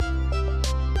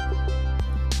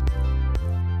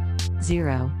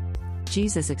0.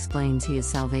 Jesus explains he is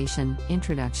salvation.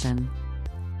 Introduction.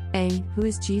 A. Who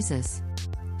is Jesus?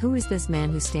 Who is this man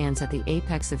who stands at the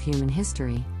apex of human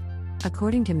history?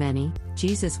 According to many,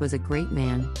 Jesus was a great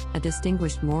man, a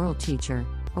distinguished moral teacher,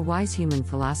 a wise human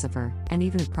philosopher, and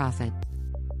even a prophet.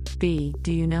 B.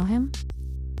 Do you know him?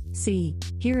 C.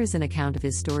 Here is an account of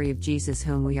his story of Jesus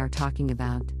whom we are talking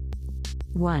about.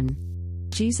 1.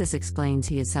 Jesus explains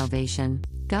he is salvation.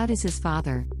 God is his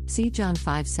Father. See John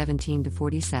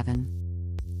 5:17-47.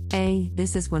 A.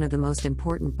 This is one of the most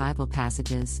important Bible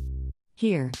passages.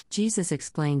 Here, Jesus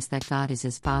explains that God is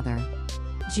his Father.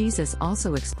 Jesus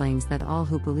also explains that all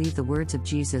who believe the words of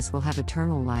Jesus will have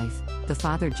eternal life. The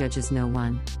Father judges no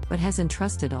one, but has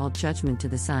entrusted all judgment to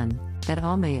the Son, that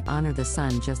all may honor the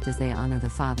Son just as they honor the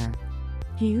Father.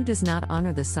 He who does not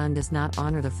honor the Son does not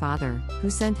honor the Father, who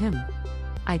sent him.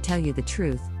 I tell you the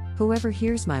truth, whoever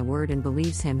hears my word and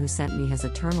believes him who sent me has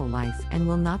eternal life and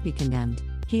will not be condemned.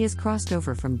 He has crossed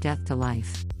over from death to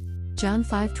life. John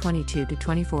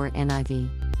 5:22-24 NIV.